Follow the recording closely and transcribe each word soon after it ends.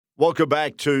Welcome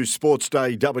back to Sports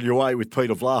Day WA with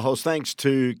Peter Vlahos. Thanks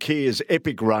to Kia's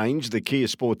Epic range, the Kia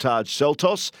Sportage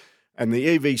Seltos and the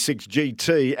EV6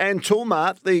 GT, and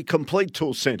Toolmart, the complete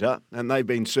tool centre, and they've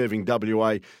been serving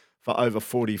WA for over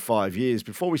 45 years.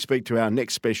 Before we speak to our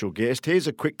next special guest, here's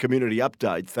a quick community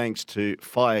update thanks to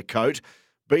Fire Coat.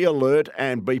 Be alert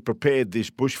and be prepared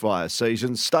this bushfire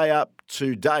season. Stay up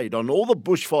to date on all the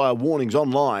bushfire warnings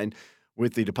online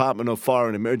with the Department of Fire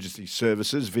and Emergency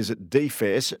Services. Visit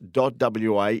dfes.wa.gov.au.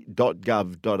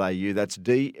 That's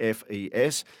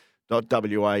dfes.wa.gov.au.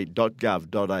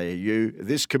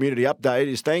 This community update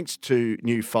is thanks to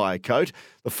new Fire Coat,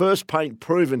 the first paint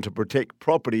proven to protect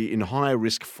property in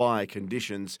high-risk fire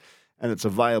conditions, and it's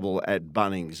available at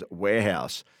Bunnings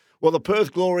Warehouse. Well, the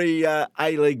Perth Glory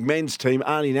A-League men's team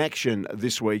aren't in action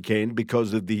this weekend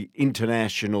because of the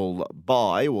international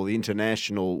bye, or the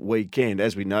international weekend.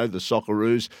 As we know, the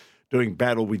Socceroos doing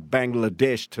battle with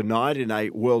Bangladesh tonight in a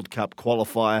World Cup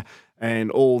qualifier, and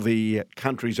all the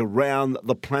countries around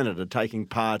the planet are taking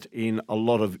part in a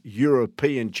lot of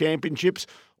European championships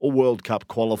or World Cup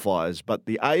qualifiers. But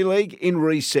the A-League in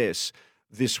recess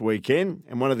this weekend,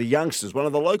 and one of the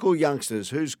local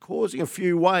youngsters who's causing a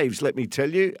few waves, let me tell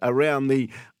you, around the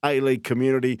A-League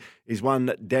community is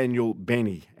one Daniel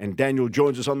Bennie. And Daniel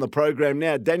joins us on the program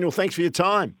now. Daniel, thanks for your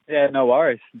time. Yeah, no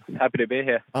worries. Happy to be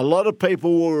here. A lot of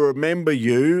people will remember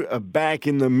you back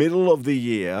in the middle of the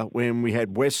year when we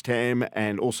had West Ham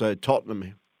and also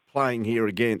Tottenham playing here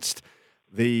against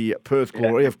the Perth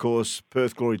Glory. Yeah. Of course,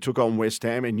 Perth Glory took on West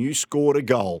Ham and you scored a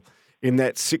goal in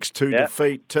that 6-2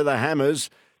 defeat to the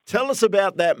Hammers. Tell us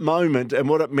about that moment and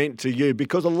what it meant to you,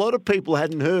 because a lot of people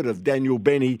hadn't heard of Daniel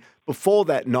Bennie before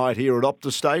that night here at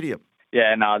Optus Stadium.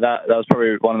 Yeah, no, that was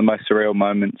probably one of the most surreal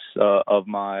moments of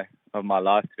my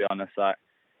life, to be honest. Like,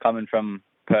 coming from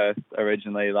Perth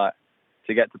originally, like,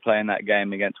 to get to play in that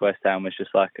game against West Ham was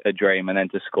just like a dream, and then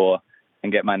to score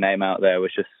and get my name out there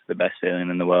was just the best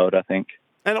feeling in the world, I think.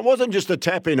 And it wasn't just a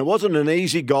tap-in. It wasn't an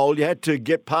easy goal. You had to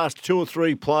get past two or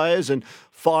three players and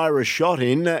fire a shot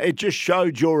in. It just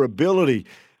showed your ability.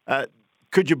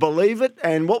 Could you believe it?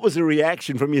 And what was the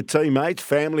reaction from your teammates,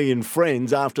 family and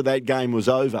friends after that game was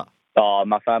over? Oh,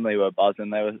 my family were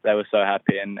buzzing. They were so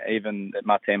happy. And even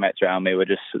my teammates around me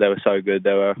they were so good.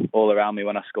 They were all around me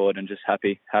when I scored and just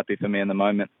happy for me in the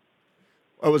moment.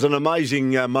 It was an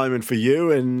amazing moment for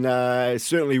you, and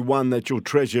certainly one that you'll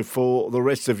treasure for the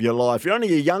rest of your life. You're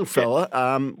only a young fella.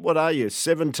 What are you,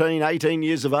 17, 18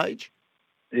 years of age?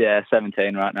 Yeah,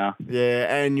 17 right now. Yeah,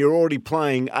 and you're already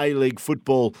playing A-League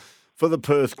football for the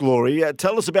Perth Glory.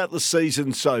 Tell us about the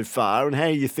season so far and how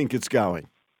you think it's going.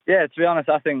 Yeah, to be honest,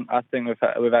 I think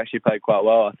we've actually played quite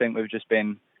well. I think we've just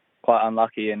been quite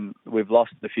unlucky, and we've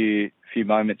lost a few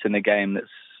moments in the game that's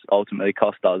ultimately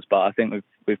cost us, but I think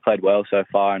we've played well so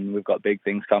far, and we've got big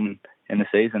things coming in the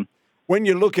season. When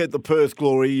you look at the Perth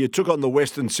Glory, you took on the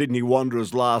Western Sydney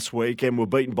Wanderers last week and were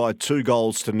beaten by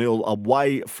 2-0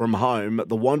 away from home.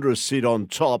 The Wanderers sit on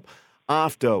top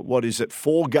after,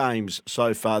 4 games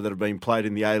so far that have been played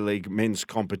in the A-League men's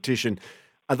competition.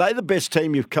 Are they the best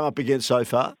team you've come up against so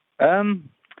far? To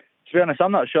be honest,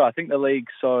 I'm not sure. I think the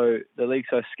league's so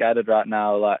scattered right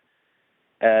now. Like,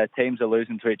 teams are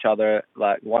losing to each other.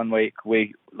 Like, one week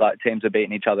teams are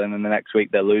beating each other, and then the next week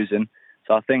they're losing.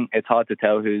 So I think it's hard to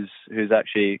tell who's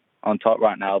actually on top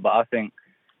right now. But I think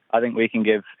we can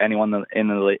give anyone in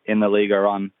the league a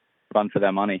run for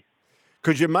their money.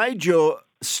 Because you made your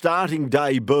starting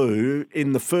debut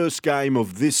in the first game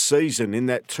of this season in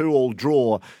that 2-2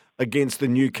 draw against the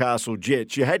Newcastle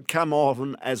Jets. You had come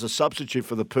on as a substitute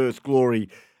for the Perth Glory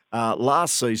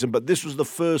last season, but this was the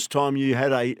first time you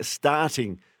had a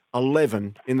starting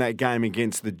 11 in that game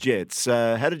against the Jets.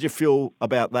 How did you feel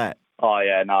about that? Oh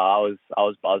yeah, no, I was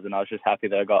buzzing. I was just happy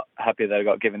that I got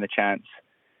given the chance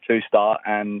to start,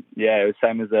 and yeah, it was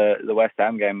same as the West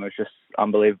Ham game. It was just an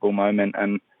unbelievable moment,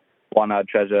 and one I'd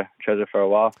treasure for a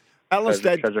while. Alan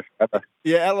treasure forever.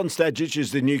 Yeah, Alan Stajic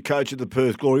is the new coach of the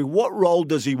Perth Glory. What role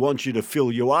does he want you to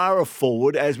fill? You are a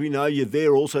forward, as we know. You're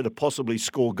there also to possibly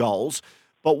score goals.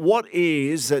 But what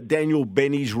is Daniel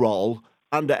Bennie's role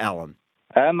under Alan?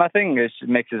 I think it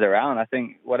mixes around. I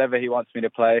think whatever he wants me to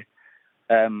play,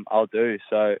 I'll do.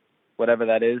 So whatever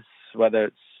that is, whether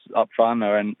it's up front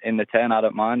or in the 10, I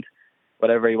don't mind.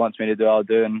 Whatever he wants me to do, I'll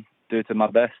do, and do to my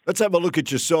best. Let's have a look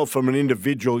at yourself from an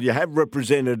individual. You have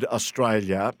represented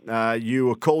Australia. You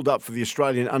were called up for the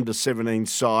Australian under-17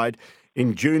 side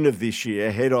in June of this year,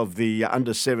 ahead of the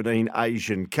under-17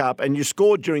 Asian Cup, and you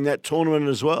scored during that tournament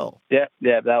as well. Yeah,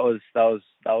 that was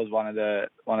one of the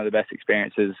best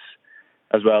experiences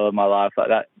as well of my life. Like,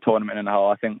 that tournament in the whole,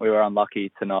 I think we were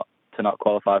unlucky to not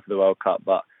qualify for the World Cup,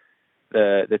 but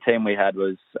the team we had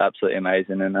was absolutely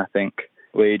amazing, and I think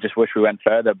we just wish we went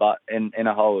further, but in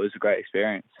a whole, it was a great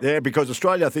experience. Yeah, because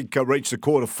Australia, I think, reached the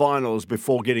quarterfinals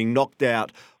before getting knocked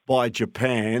out by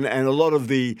Japan, and a lot of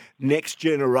the next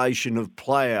generation of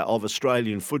player of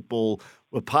Australian football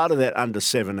were part of that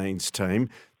under-17s team.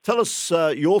 Tell us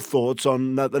your thoughts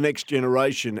on the next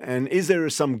generation, and is there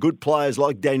some good players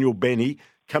like Daniel Bennie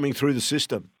coming through the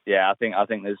system? Yeah, I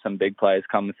think there's some big players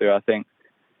coming through. I think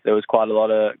there was quite a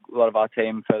lot of our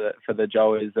team for the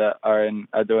Joeys that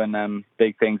are doing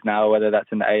big things now, whether that's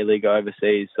in the A-League or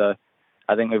overseas. So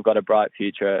I think we've got a bright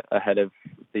future ahead of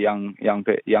the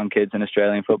young kids in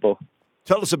Australian football.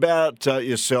 Tell us about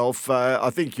yourself. I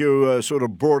think you were sort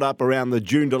of brought up around the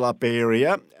Joondalup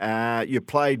area. You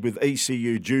played with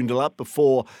ECU Joondalup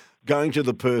before going to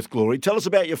the Perth Glory. Tell us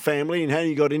about your family and how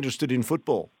you got interested in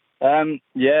football.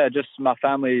 Just my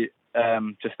family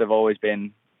just have always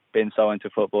been so into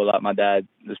football. Like my dad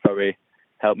has probably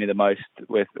helped me the most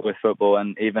with football,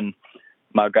 and even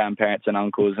my grandparents and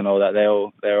uncles and all that,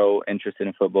 they're all interested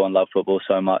in football and love football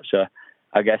so much. So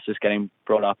I guess just getting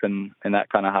brought up in that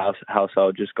kind of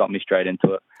household just got me straight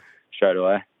into it straight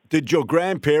away. Did your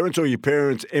grandparents or your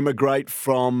parents emigrate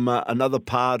from another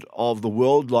part of the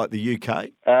world like the UK?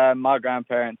 My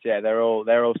grandparents, yeah, they're all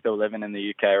still living in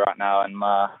the UK right now, and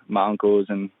my uncles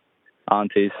and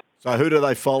aunties. So who do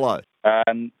they follow?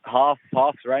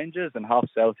 Half Rangers and half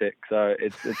Celtic, so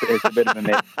it's a bit of a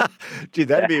mix. Gee,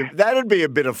 that'd be a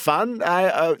bit of fun.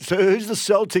 So who's the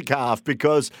Celtic half?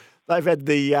 Because they've had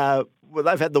the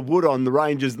wood on the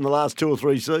Rangers in the last 2 or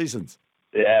 3 seasons.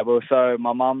 Yeah, well, so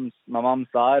my mum's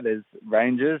side is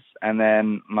Rangers, and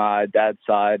then my dad's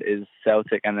side is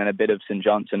Celtic, and then a bit of St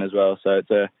Johnstone as well. So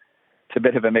it's a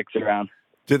bit of a mix around.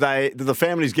 Do the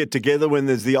families get together when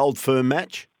there's the Old Firm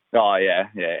match? Oh, yeah,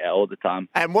 all the time.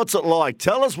 And what's it like?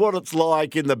 Tell us what it's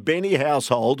like in the Bennie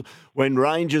household when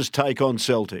Rangers take on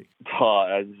Celtic. Oh,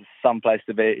 it's some place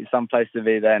to be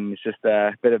then. It's just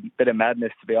a bit of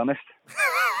madness, to be honest.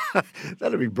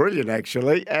 That'd be brilliant,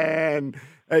 actually. And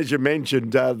as you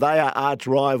mentioned, they are arch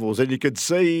rivals, and you could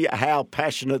see how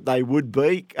passionate they would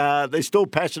be. They're still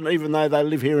passionate even though they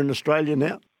live here in Australia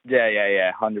now?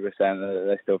 Yeah, 100%.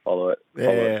 They still follow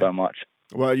it so much.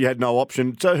 Well, you had no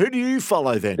option. So who do you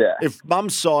follow then? Yeah. If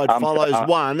Mum's side follows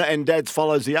one and Dad's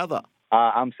follows the other?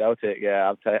 I'm Celtic,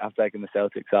 yeah. I've taken the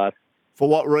Celtic side. For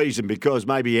what reason? Because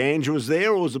maybe Ange was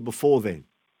there, or was it before then?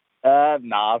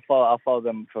 I've followed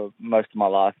them for most of my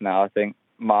life now. I think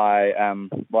my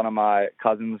one of my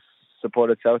cousins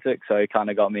supported Celtic, so he kind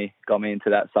of got me into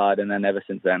that side, and then ever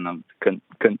since then I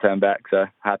couldn't turn back. So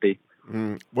happy.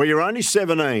 Well, you're only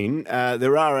 17.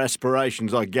 There are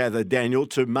aspirations, I gather, Daniel,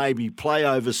 to maybe play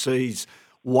overseas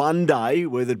one day,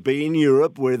 whether it be in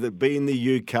Europe, whether it be in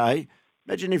the UK.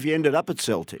 Imagine if you ended up at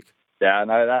Celtic. Yeah, I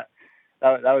know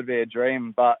that would be a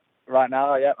dream. But right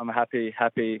now, yeah, I'm happy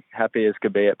as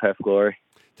could be at Perth Glory.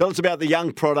 Tell us about the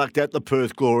young product at the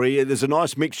Perth Glory. There's a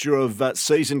nice mixture of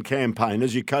seasoned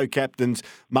campaigners, your co-captains,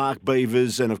 Mark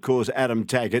Beavers and, of course, Adam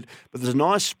Taggart. But there's a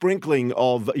nice sprinkling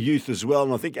of youth as well.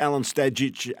 And I think Alan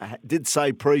Stajic did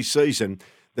say pre-season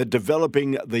that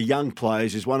developing the young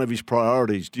players is one of his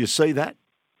priorities. Do you see that?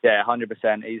 Yeah,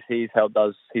 100%. He's helped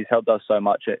us so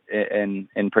much in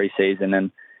pre-season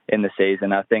and in the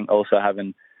season. I think also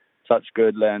having such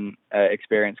good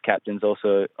experienced captains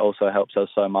also helps us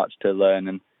so much to learn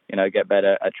and get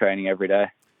better at training every day.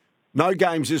 No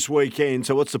games this weekend,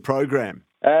 so what's the program?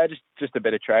 Just a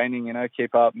bit of training,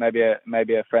 keep up maybe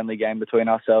a friendly game between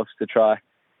ourselves to try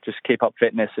just keep up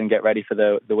fitness and get ready for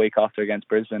the week after against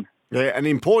Brisbane. Yeah, an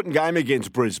important game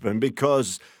against Brisbane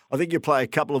because I think you play a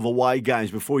couple of away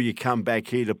games before you come back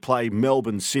here to play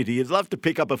Melbourne City. You'd love to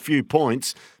pick up a few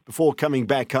points before coming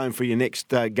back home for your next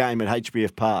game at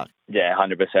HBF Park. Yeah,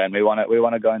 100%. We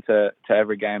want to go into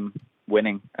every game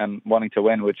winning and wanting to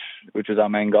win, which is our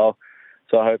main goal.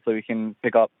 So hopefully we can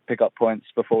pick up points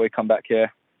before we come back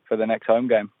here for the next home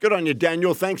game. Good on you,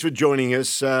 Daniel. Thanks for joining us.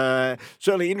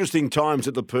 Certainly interesting times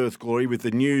at the Perth Glory with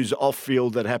the news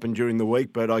off-field that happened during the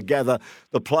week, but I gather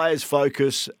the players'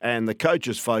 focus and the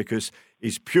coaches' focus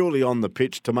is purely on the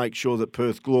pitch to make sure that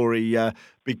Perth Glory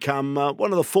become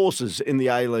one of the forces in the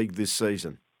A-League this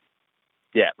season.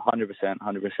 Yeah,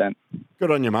 100%.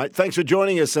 Good on you, mate. Thanks for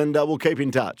joining us, and we'll keep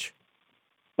in touch.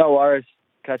 No worries.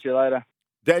 Catch you later.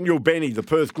 Daniel Bennie, the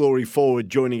Perth Glory forward,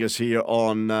 joining us here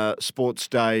on Sports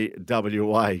Day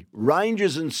WA.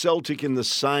 Rangers and Celtic in the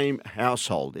same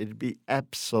household. It'd be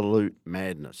absolute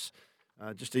madness.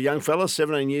 Just a young fella,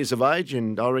 17 years of age,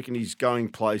 and I reckon he's going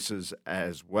places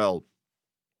as well.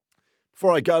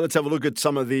 Before I go, let's have a look at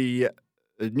some of the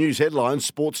news headlines,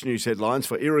 sports news headlines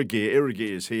for Irrigear.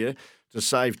 Irrigear is here to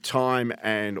save time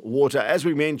and water. As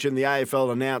we mentioned, the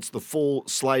AFL announced the full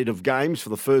slate of games for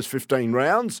the first 15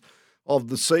 rounds of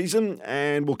the season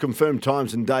and will confirm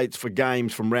times and dates for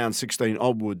games from round 16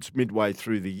 onwards midway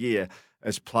through the year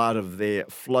as part of their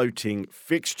floating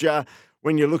fixture.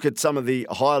 When you look at some of the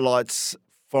highlights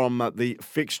from the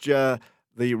fixture,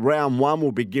 the round one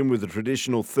will begin with the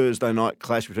traditional Thursday night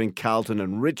clash between Carlton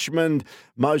and Richmond.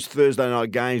 Most Thursday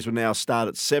night games will now start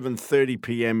at 7:30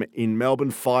 p.m. in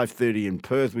Melbourne, 5:30 in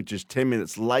Perth, which is 10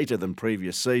 minutes later than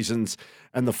previous seasons.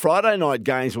 And the Friday night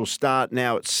games will start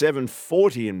now at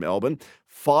 7:40 in Melbourne,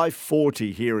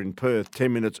 5:40 here in Perth,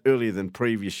 10 minutes earlier than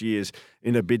previous years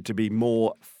in a bid to be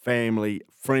more family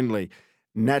friendly.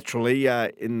 Naturally,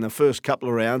 in the first couple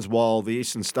of rounds, while the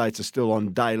eastern states are still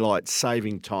on daylight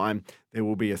saving time, there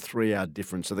will be a 3-hour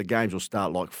difference. So the games will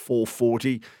start like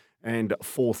 4:40 and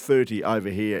 4:30 over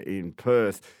here in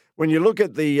Perth. When you look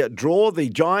at the draw, the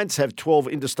Giants have 12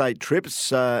 interstate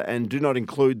trips and do not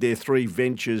include their 3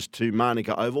 ventures to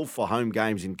Manuka Oval for home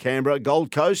games in Canberra.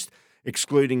 Gold Coast,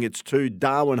 excluding its 2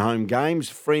 Darwin home games,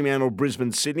 Fremantle,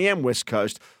 Brisbane, Sydney and West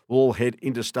Coast will all head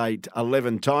interstate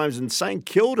 11 times. And St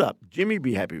Kilda, Jimmy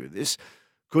be happy with this,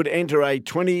 could enter a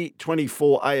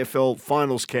 2024 AFL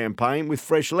Finals campaign with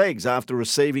fresh legs after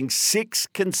receiving 6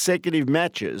 consecutive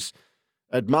matches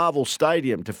at Marvel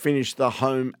Stadium to finish the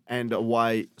home and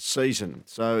away season.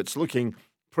 So it's looking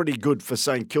pretty good for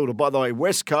St Kilda. By the way,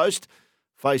 West Coast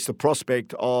face the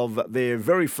prospect of their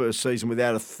very first season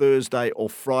without a Thursday or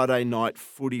Friday night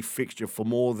footy fixture for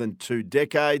more than 2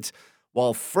 decades.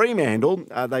 While Fremantle,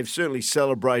 they've certainly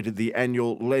celebrated the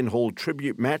annual Len Hall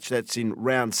tribute match. That's in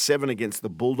round 7 against the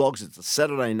Bulldogs. It's a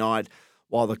Saturday night,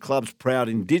 while the club's proud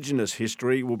Indigenous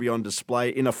history will be on display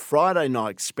in a Friday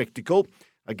night spectacle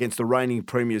against the reigning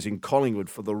premiers in Collingwood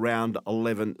for the round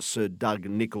 11 Sir Doug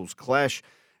Nicholls clash.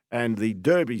 And the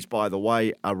derbies, by the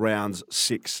way, are rounds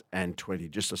 6 and 20.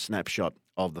 Just a snapshot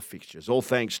of the fixtures. All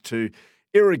thanks to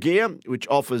Irrigear, which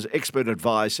offers expert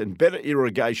advice and better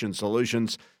irrigation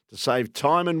solutions to save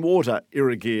time and water.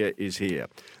 Irrigear is here.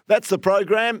 That's the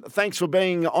program. Thanks for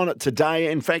being on it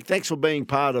today. In fact, thanks for being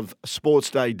part of Sports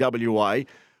Day WA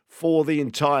for the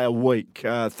entire week.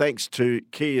 Thanks to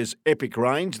Kia's Epic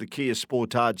range, the Kia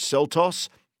Sportage Seltos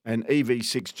and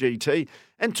EV6 GT,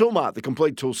 and Toolmart, the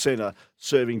complete tool centre,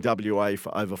 serving WA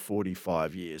for over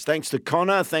 45 years. Thanks to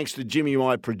Connor. Thanks to Jimmy,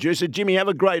 my producer. Jimmy, have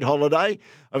a great holiday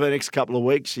over the next couple of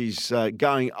weeks. He's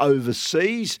going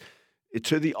overseas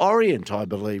to the Orient, I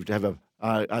believe, to have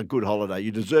a good holiday.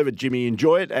 You deserve it, Jimmy.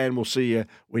 Enjoy it, and we'll see you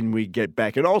when we get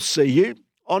back. And I'll see you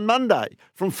on Monday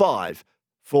from 5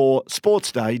 for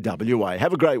Sports Day WA.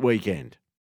 Have a great weekend.